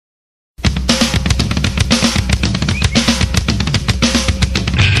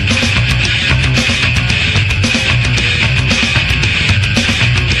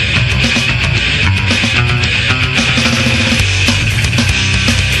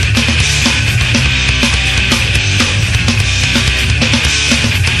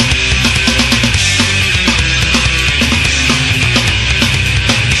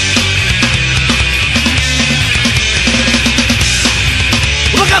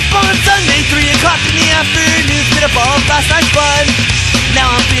up on Sunday, 3 o'clock in the afternoon, spit up all of last night's fun. Now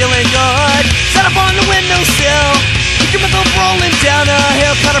I'm feeling good, sat up on the windowsill, picture myself rolling down a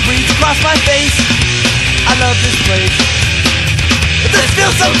hill, caught a breeze across my face. I love this place, this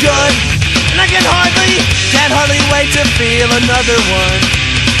feels so good, and I can't hardly wait to feel another one.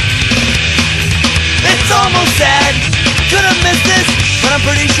 It's almost sad, could have missed this, but I'm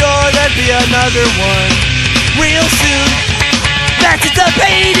pretty sure there'd be another one real soon.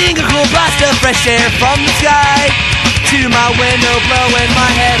 Anticipating a cool blast of fresh air from the sky to my window, blowing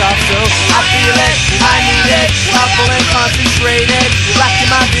my head off. So I feel it, I need it, powerful and concentrated,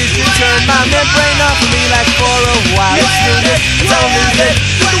 blacking my vision, turn my membrane off and relax for a while. It's rooted, don't lose it,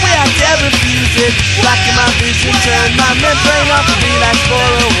 the way I dare refuse it, blacking my vision, turn my membrane off and relax for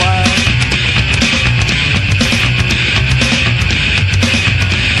a while.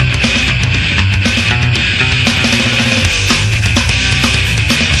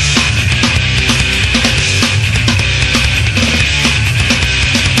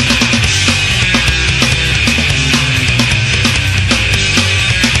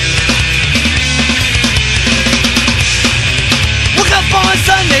 On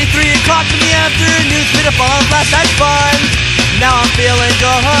Sunday, 3 o'clock in the afternoon, spit up all of last night's fun. Now I'm feeling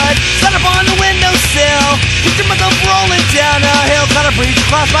good, sat up on the windowsill, picture myself rolling down a hill, caught a breeze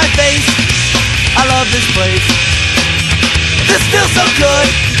across my face. I love this place, this feels so good,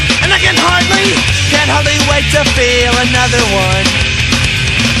 and I can't hardly wait to feel another one.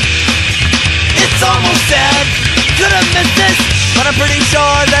 It's almost sad, could have missed this, but I'm pretty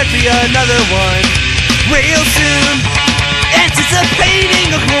sure there'd be another one real soon.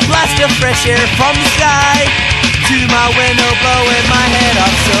 Anticipating a cool blast of fresh air from the sky to my window, blowing my head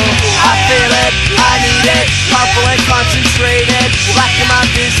off. So I feel it, I need it, powerful and concentrated, blacking my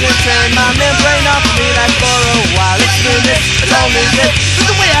vision, turn my membrane off and relax for a while. It's moving, don't lose it,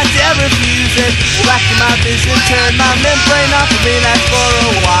 the way I dare refuse it, blacking my vision, turn my membrane off and relax for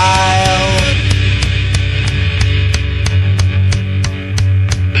a while.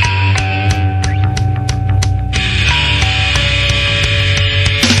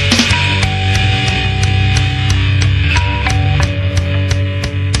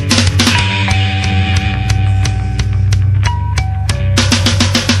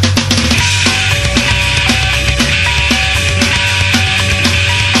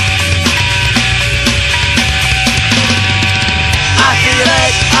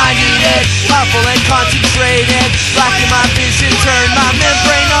 I need it, powerful and concentrated, blacking my vision, turn my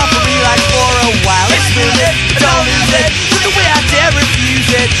membrane off and relax for a while.